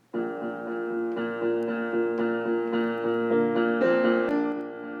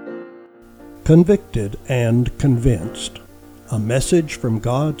Convicted and Convinced. A message from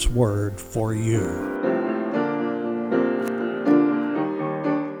God's Word for you.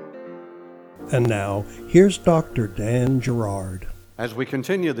 And now, here's Dr. Dan Gerard. As we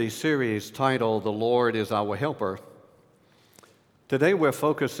continue the series titled, The Lord is Our Helper, today we're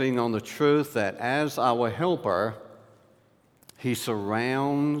focusing on the truth that as our helper, He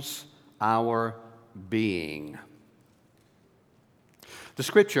surrounds our being. The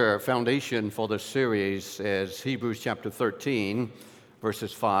scripture foundation for this series is Hebrews chapter 13,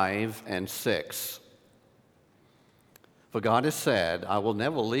 verses 5 and 6. For God has said, I will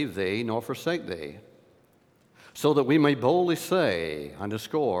never leave thee nor forsake thee, so that we may boldly say,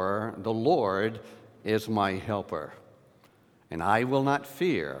 the Lord is my helper, and I will not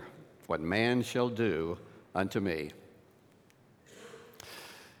fear what man shall do unto me.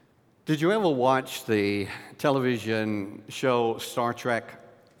 Did you ever watch the television show Star Trek?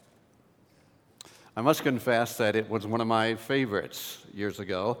 I must confess that it was one of my favorites years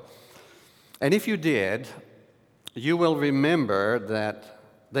ago. And if you did, you will remember that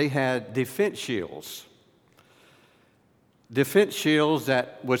they had defense shields. Defense shields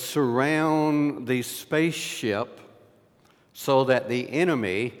that would surround the spaceship so that the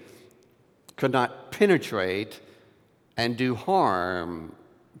enemy could not penetrate and do harm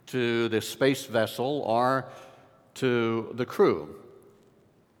to the space vessel or to the crew.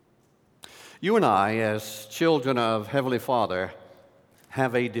 You and I, as children of Heavenly Father,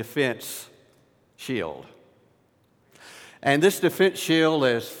 have a defense shield. And this defense shield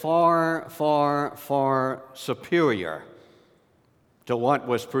is far, far, far superior to what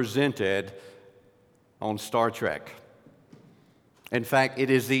was presented on Star Trek. In fact, it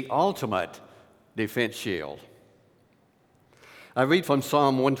is the ultimate defense shield. I read from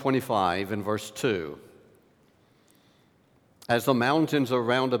Psalm 125 in verse 2. As the mountains are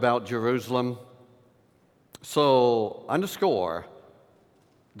round about Jerusalem, so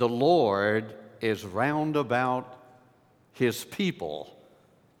the Lord is round about His people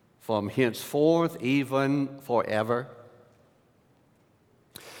from henceforth even forever.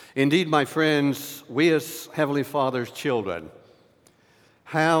 Indeed, my friends, we as Heavenly Father's children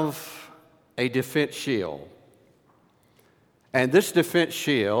have a defense shield. And this defense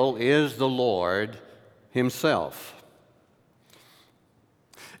shield is the Lord Himself.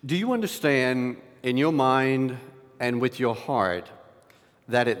 Do you understand in your mind and with your heart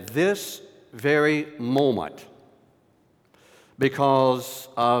that at this very moment, because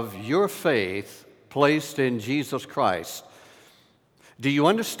of your faith placed in Jesus Christ, do you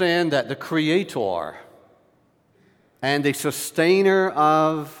understand that the Creator and the Sustainer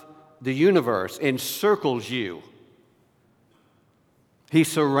of the universe encircles you? He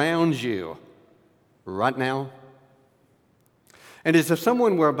surrounds you right now. And as if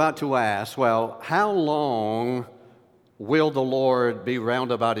someone were about to ask, well, how long will the Lord be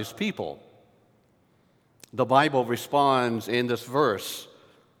round about His people? The Bible responds in this verse,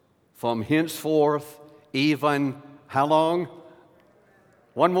 from henceforth, even, how long?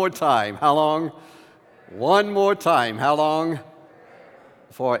 One more time, how long? One more time, how long?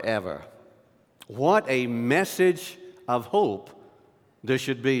 Forever. What a message of hope this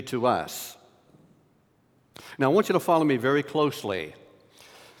should be to us. Now, I want you to follow me very closely.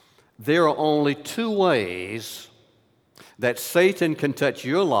 There are only two ways that Satan can touch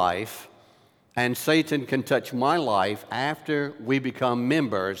your life and Satan can touch my life after we become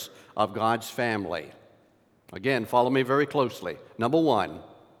members of God's family. Again, follow me very closely. Number one,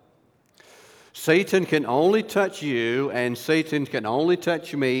 Satan can only touch you and Satan can only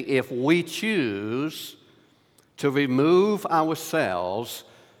touch me if we choose to remove ourselves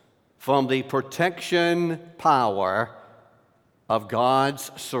from the protection power of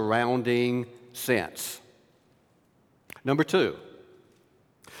God's surrounding sense. Number two,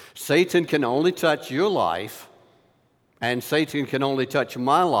 Satan can only touch your life and Satan can only touch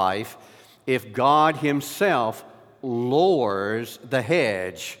my life if God Himself lowers the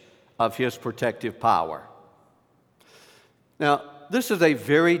hedge of His protective power. Now, this is a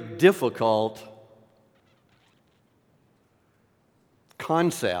very difficult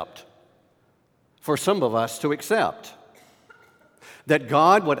concept for some of us to accept, that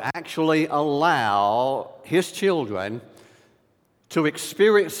God would actually allow His children to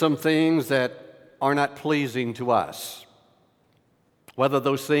experience some things that are not pleasing to us, whether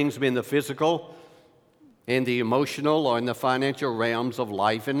those things be in the physical, in the emotional, or in the financial realms of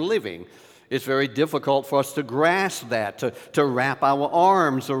life and living. It's very difficult for us to grasp that, to wrap our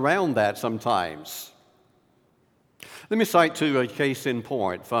arms around that sometimes. Let me cite to a case in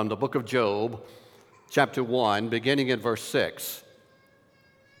point from the book of Job, chapter 1, beginning at verse 6.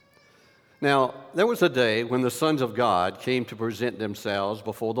 Now, there was a day when the sons of God came to present themselves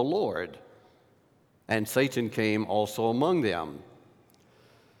before the Lord, and Satan came also among them.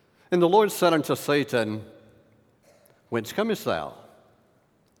 And the Lord said unto Satan, Whence comest thou?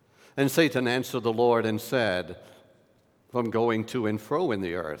 And Satan answered the Lord and said, From going to and fro in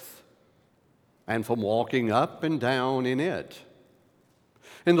the earth, and from walking up and down in it.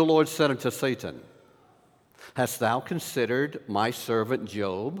 And the Lord said unto Satan, Hast thou considered my servant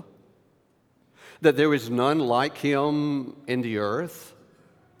Job, that there is none like him in the earth,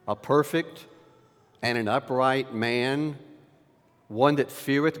 a perfect and an upright man, one that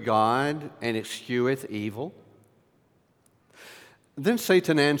feareth God and escheweth evil? Then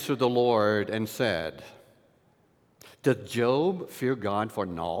Satan answered the Lord and said, Doth Job fear God for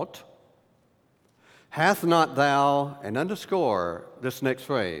naught? Hath not thou, and underscore this next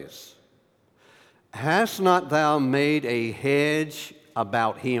phrase, hast not thou made a hedge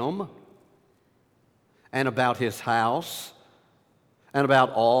about him, and about his house, and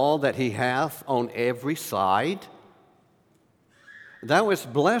about all that he hath on every side? Thou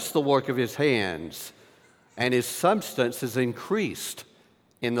hast blessed the work of his hands, and his substance is increased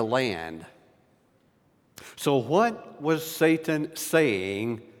in the land. So what was Satan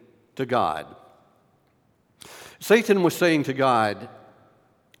saying to God? Satan was saying to God,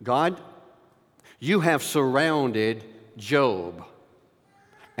 God, you have surrounded Job,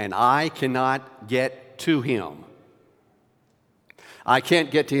 and I cannot get to him. I can't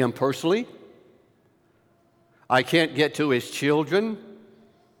get to him personally. I can't get to his children.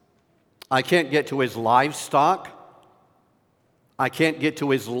 I can't get to his livestock. I can't get to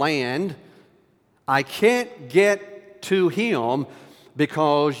his land. I can't get to him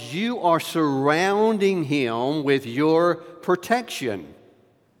because you are surrounding him with your protection.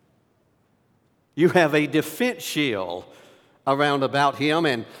 You have a defense shield around about him,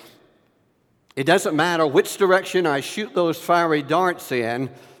 and it doesn't matter which direction I shoot those fiery darts in,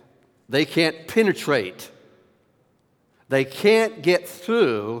 they can't penetrate. They can't get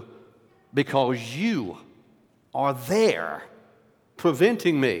through because you are there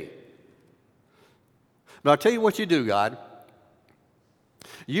preventing me. But I'll tell you what you do, God.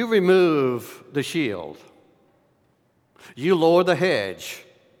 You remove the shield. You lower the hedge.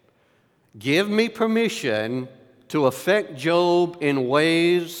 Give me permission to affect Job in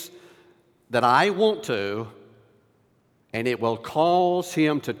ways that I want to, and it will cause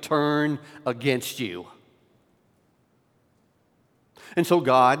him to turn against you. And so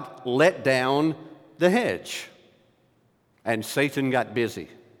God let down the hedge, and Satan got busy.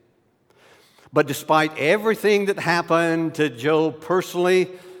 But despite everything that happened to Job personally,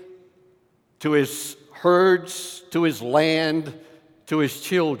 to his herds, to his land, to his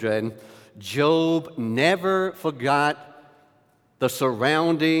children, Job never forgot the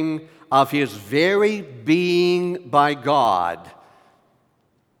surrounding of his very being by God.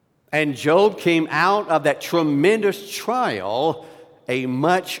 And Job came out of that tremendous trial a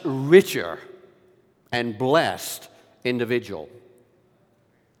much richer and blessed individual.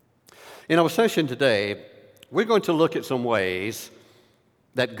 In our session today, we're going to look at some ways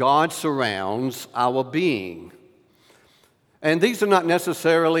that God surrounds our being. And these are not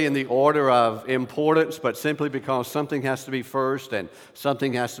necessarily in the order of importance, but simply because something has to be first and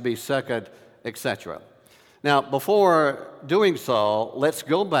something has to be second, etc. Now, before doing so, let's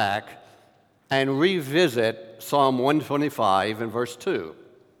go back and revisit Psalm 125 and verse 2.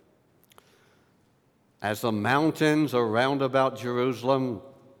 As the mountains are round about Jerusalem,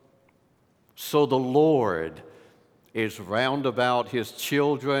 so the Lord is round about his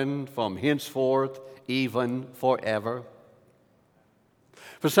children from henceforth, even forever.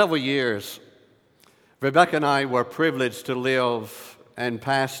 For several years, Rebecca and I were privileged to live and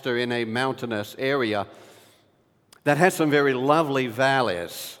pastor in a mountainous area that has some very lovely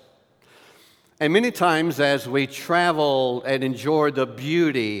valleys. And many times as we traveled and enjoyed the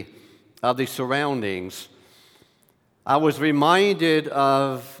beauty of the surroundings, I was reminded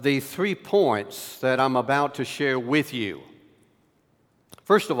of the 3 points that I'm about to share with you.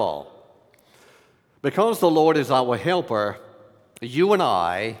 First of all, because the Lord is our helper, you and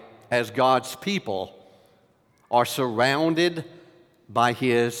I, as God's people, are surrounded by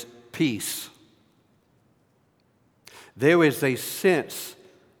his peace. There is a sense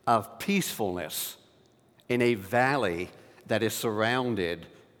of peacefulness in a valley that is surrounded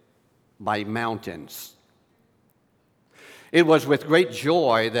by mountains. It was with great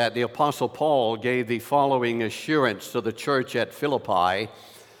joy that the Apostle Paul gave the following assurance to the church at Philippi,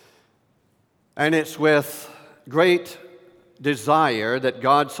 and it's with great desire that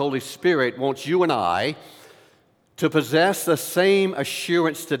God's Holy Spirit wants you and I to possess the same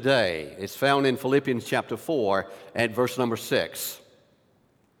assurance today. It's found in Philippians chapter 4 at verse number 6.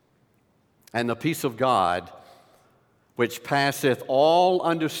 And the peace of God, which passeth all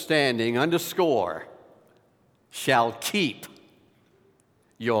understanding, underscore, shall keep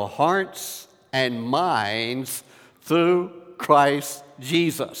your hearts and minds through Christ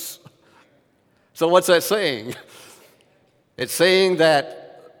Jesus. So what's that saying? It's saying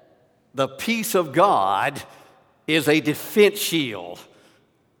that the peace of God is a defense shield.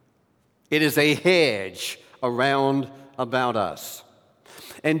 It is a hedge around about us.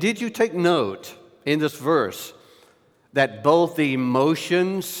 And did you take note in this verse that both the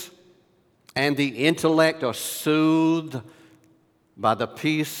emotions and the intellect are soothed by the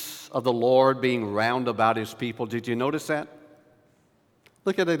peace of the Lord being round about his people? Did you notice that?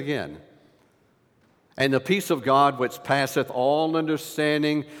 Look at it again. And the peace of God, which passeth all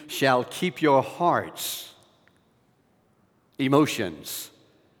understanding, shall keep your hearts, emotions,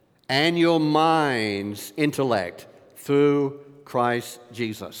 and your mind's intellect through Christ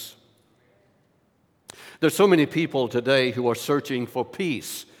Jesus. There's so many people today who are searching for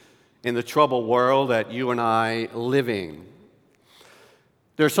peace in the troubled world that you and I live in.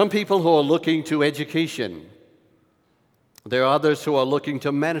 There are some people who are looking to education. There are others who are looking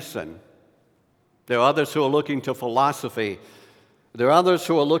to medicine. There are others who are looking to philosophy. There are others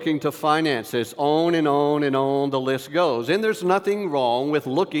who are looking to finances. On and on and on the list goes. And there's nothing wrong with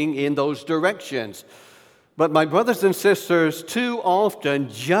looking in those directions. But my brothers and sisters, too often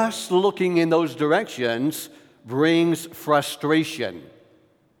just looking in those directions brings frustration.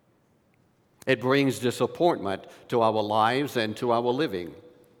 It brings disappointment to our lives and to our living.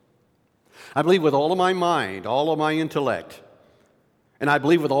 I believe with all of my mind, all of my intellect, and I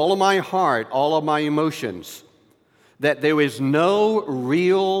believe with all of my heart, all of my emotions, that there is no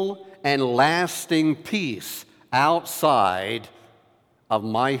real and lasting peace outside of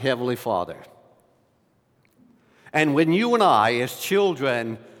my Heavenly Father. And when you and I, as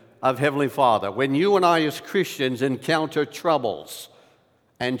children of Heavenly Father, when you and I, as Christians, encounter troubles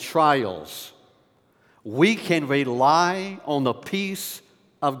and trials, we can rely on the peace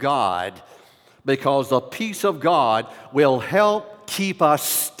of God, because the peace of God will help keep us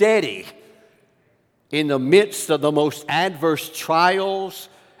steady in the midst of the most adverse trials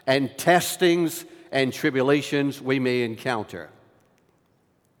and testings and tribulations we may encounter.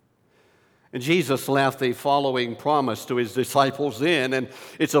 And Jesus left the following promise to his disciples then, and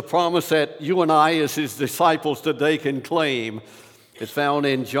it's a promise that you and I as his disciples today can claim. It's found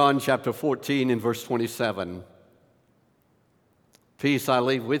in John chapter 14 and verse 27. Peace I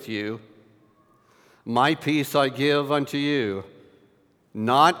leave with you, my peace I give unto you.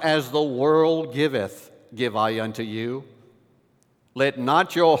 Not as the world giveth, give I unto you. Let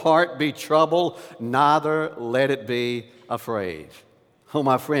not your heart be troubled, neither let it be afraid. Oh,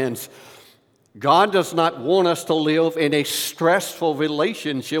 my friends, God does not want us to live in a stressful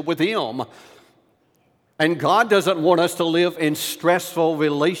relationship with him. And God doesn't want us to live in stressful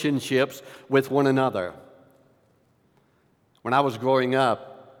relationships with one another. When I was growing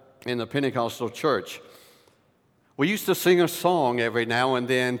up in the Pentecostal church, we used to sing a song every now and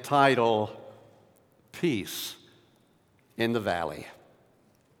then titled, Peace in the Valley.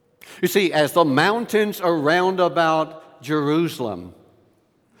 You see, as the mountains are round about Jerusalem,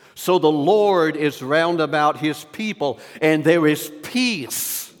 so the Lord is round about his people, and there is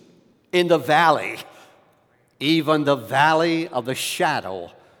peace in the valley, even the valley of the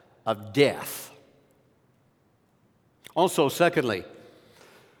shadow of death. Also, secondly,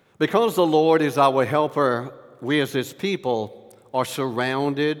 because the Lord is our helper, we as his people are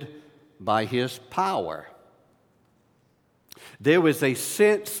surrounded by his power. There is a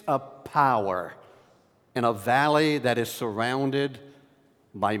sense of power in a valley that is surrounded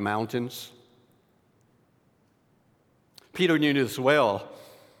by mountains. Peter knew this well.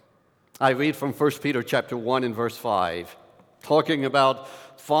 I read from 1 Peter chapter 1 and verse 5, talking about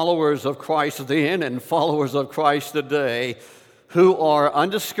followers of Christ then and followers of Christ today who are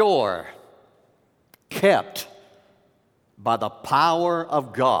underscore kept by the power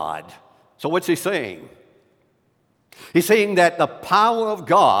of God. So what's he saying? He's saying that the power of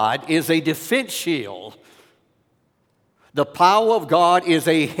God is a defense shield. The power of God is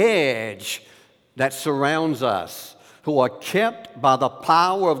a hedge that surrounds us, who are kept by the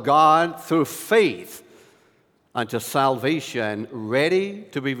power of God through faith unto salvation, ready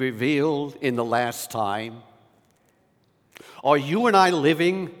to be revealed in the last time. Are you and I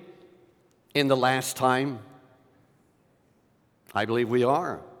living in the last time? I believe we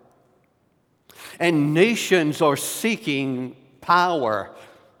are. And nations are seeking power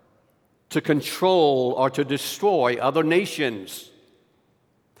to control or to destroy other nations.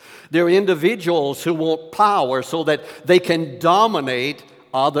 They're individuals who want power so that they can dominate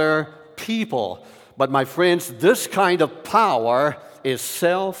other people. But my friends, this kind of power is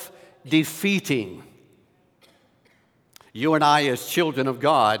self-defeating. You and I, as children of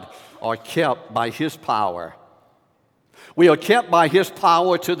God, are kept by His power. We are kept by His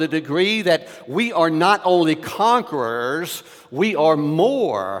power to the degree that we are not only conquerors, we are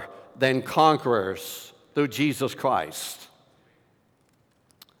more than conquerors through Jesus Christ.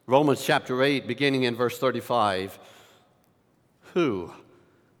 Romans chapter 8, beginning in verse 35. Who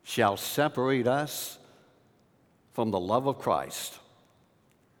shall separate us from the love of Christ?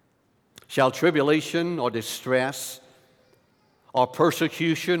 Shall tribulation or distress or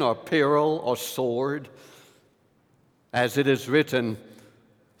persecution or peril or sword? As it is written,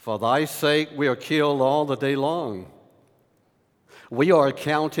 for thy sake we are killed all the day long. We are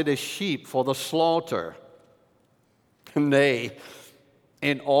accounted as sheep for the slaughter. Nay,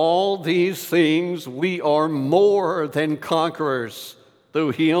 in all these things we are more than conquerors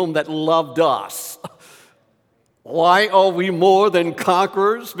through Him that loved us. Why are we more than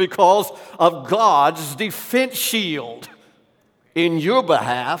conquerors? Because of God's defense shield in your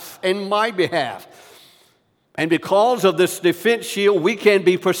behalf and my behalf. And because of this defense shield, we can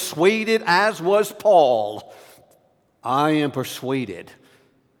be persuaded, as was Paul. I am persuaded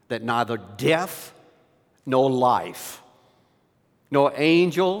that neither death nor life, nor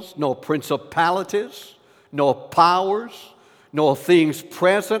angels, nor principalities, nor powers, nor things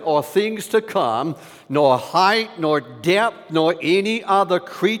present or things to come, nor height, nor depth, nor any other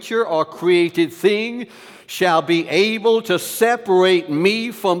creature or created thing shall be able to separate me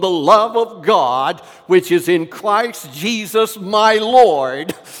from the love of God, which is in Christ Jesus my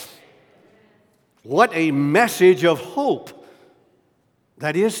Lord. What a message of hope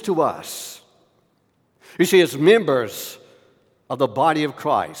that is to us. You see, as members of the body of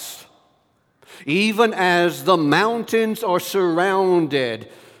Christ, even as the mountains are surrounded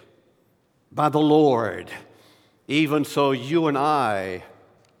by the Lord, even so you and I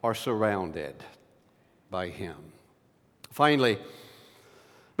are surrounded by Him. Finally,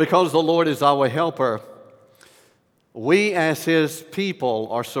 because the Lord is our helper, we as His people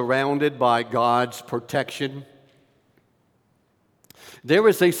are surrounded by God's protection. There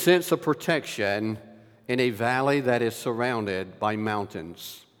is a sense of protection in a valley that is surrounded by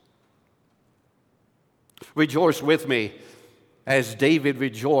mountains. Rejoice with me as David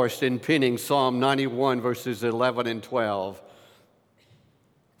rejoiced in penning Psalm 91, verses 11 and 12.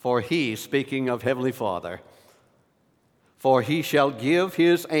 For He, speaking of Heavenly Father, for He shall give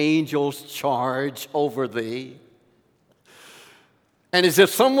His angels charge over thee. And as if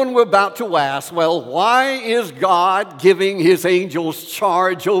someone were about to ask, well, why is God giving His angels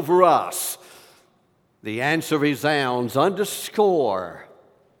charge over us? The answer resounds, underscore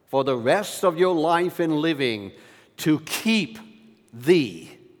for the rest of your life and living to keep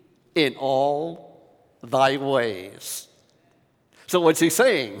thee in all thy ways. So what's he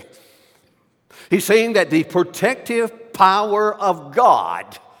saying? He's saying that the protective power of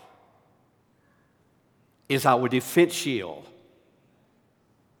God is our defense shield.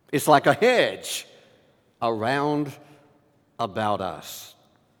 It's like a hedge around about us.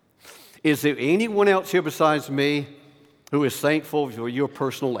 Is there anyone else here besides me who is thankful for your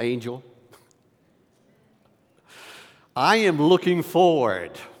personal angel? I am looking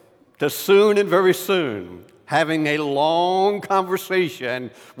forward to soon and very soon having a long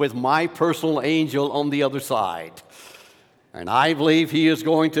conversation with my personal angel on the other side. And I believe he is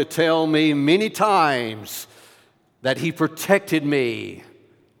going to tell me many times that he protected me,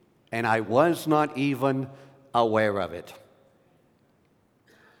 and I was not even aware of it.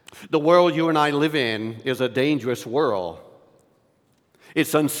 The world you and I live in is a dangerous world.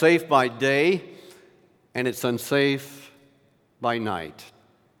 It's unsafe by day, and it's unsafe by night.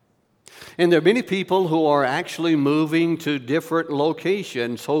 And there are many people who are actually moving to different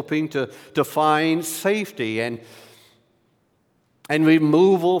locations, hoping to find safety and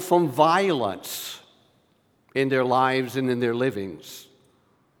removal from violence in their lives and in their livings.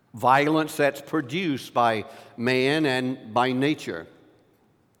 Violence that's produced by man and by nature.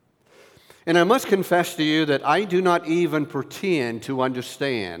 And I must confess to you that I do not even pretend to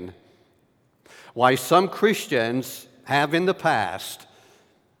understand why some Christians have in the past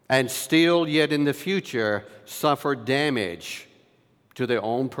and still yet in the future suffer damage to their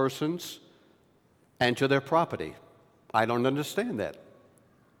own persons and to their property. I don't understand that.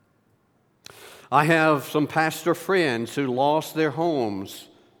 I have some pastor friends who lost their homes,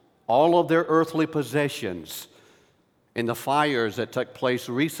 all of their earthly possessions, in the fires that took place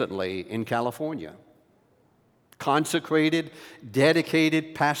recently in California. Consecrated,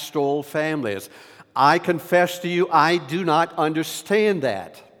 dedicated pastoral families. I confess to you, I do not understand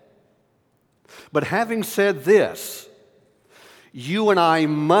that. But having said this, you and I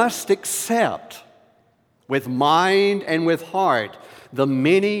must accept with mind and with heart the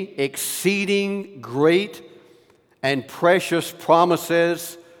many exceeding great and precious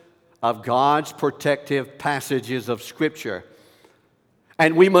promises of God's protective passages of Scripture.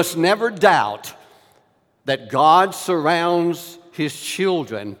 And we must never doubt that God surrounds His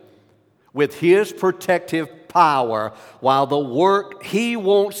children with His protective power while the work He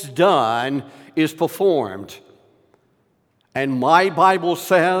wants done is performed. And my Bible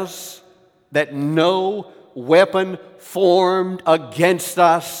says that no weapon formed against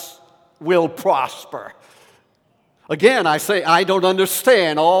us will prosper. Again, I say I don't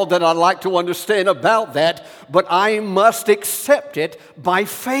understand all that I'd like to understand about that, but I must accept it by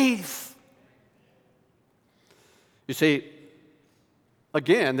faith. You see,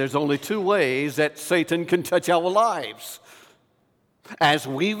 again, there's only two ways that Satan can touch our lives. As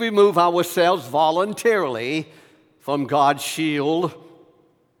we remove ourselves voluntarily from God's shield,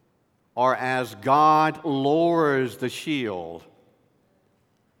 or as God lowers the shield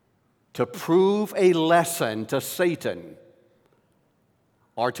to prove a lesson to Satan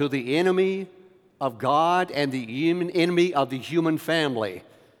or to the enemy of God and the enemy of the human family,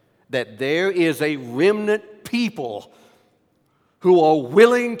 that there is a remnant people who are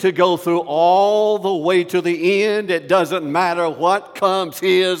willing to go through all the way to the end. It doesn't matter what comes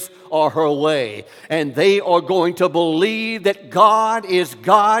his or her way. And they are going to believe that God is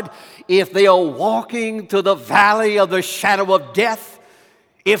God if they are walking through the valley of the shadow of death,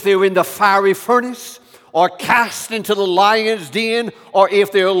 if they're in the fiery furnace, or cast into the lion's den, or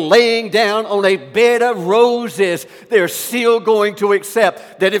if they're laying down on a bed of roses, they're still going to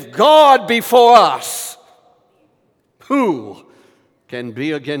accept that if God be for us, who can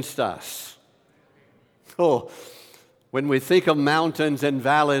be against us? Oh, when we think of mountains and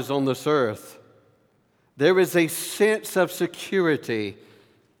valleys on this earth, there is a sense of security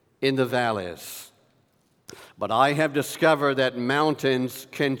in the valleys. But I have discovered that mountains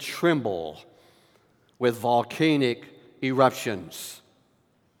can tremble with volcanic eruptions.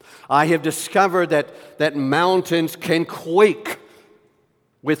 I have discovered that mountains can quake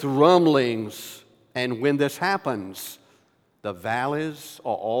with rumblings, and when this happens, the valleys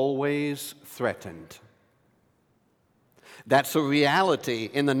are always threatened. That's a reality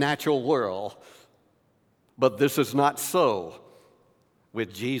in the natural world, but this is not so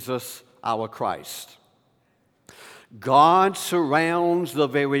with Jesus our Christ. God surrounds the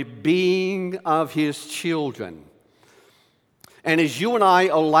very being of His children. And as you and I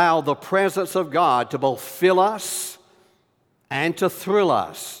allow the presence of God to both fill us and to thrill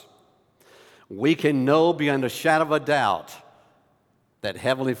us, we can know beyond a shadow of a doubt that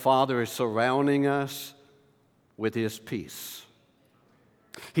Heavenly Father is surrounding us with His peace.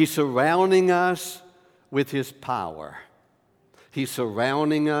 He's surrounding us with His power. He's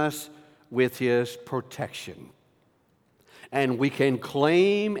surrounding us with His protection. And we can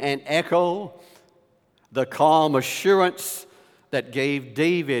claim and echo the calm assurance that gave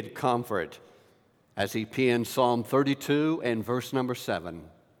David comfort as he penned Psalm 32 and verse number 7.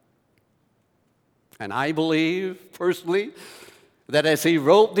 And I believe, personally, that as he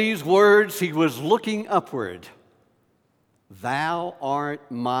wrote these words, he was looking upward. Thou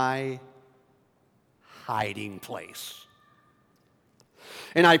art my hiding place.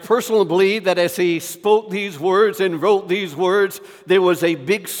 And I personally believe that as he spoke these words and wrote these words, there was a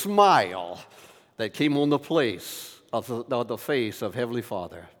big smile that came on the face of Heavenly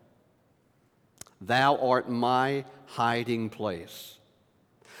Father. Thou art my hiding place.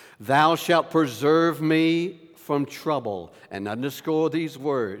 Thou shalt preserve me from trouble. And underscore these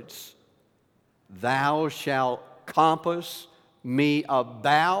words. Thou shalt compass me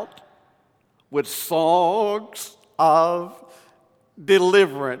about with songs of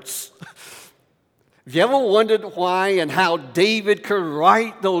deliverance. Have you ever wondered why and how David could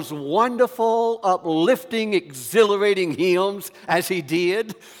write those wonderful, uplifting, exhilarating hymns as he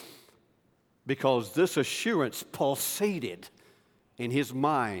did? Because this assurance pulsated in his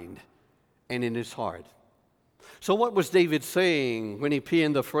mind and in his heart. So what was David saying when he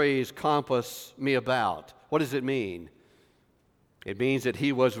penned the phrase, compass me about? What does it mean? It means that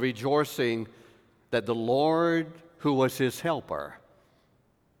he was rejoicing that the Lord, who was his helper,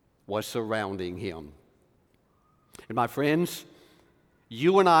 was surrounding him. And my friends,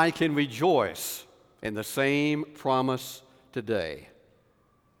 you and I can rejoice in the same promise today.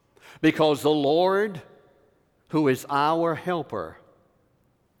 Because the Lord, who is our helper,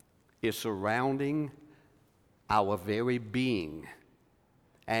 is surrounding our very being,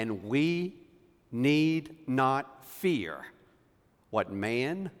 and we need not fear what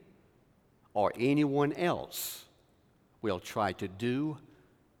man or anyone else will try to do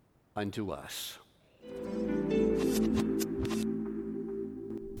unto us.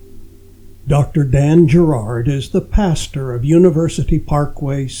 Dr. Dan Gerard is the pastor of University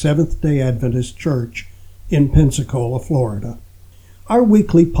Parkway Seventh-day Adventist Church in Pensacola, Florida. Our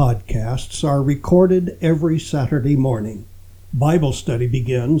weekly podcasts are recorded every Saturday morning. Bible study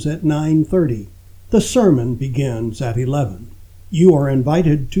begins at 9:30. The sermon begins at 11. You are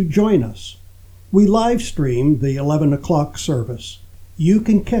invited to join us. We live stream the 11 o'clock service. You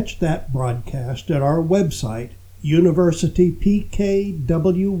can catch that broadcast at our website,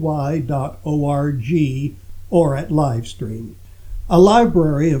 universitypkwy.org, or at Livestream. A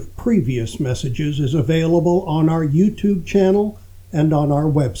library of previous messages is available on our YouTube channel and on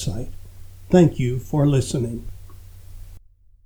our website. Thank you for listening.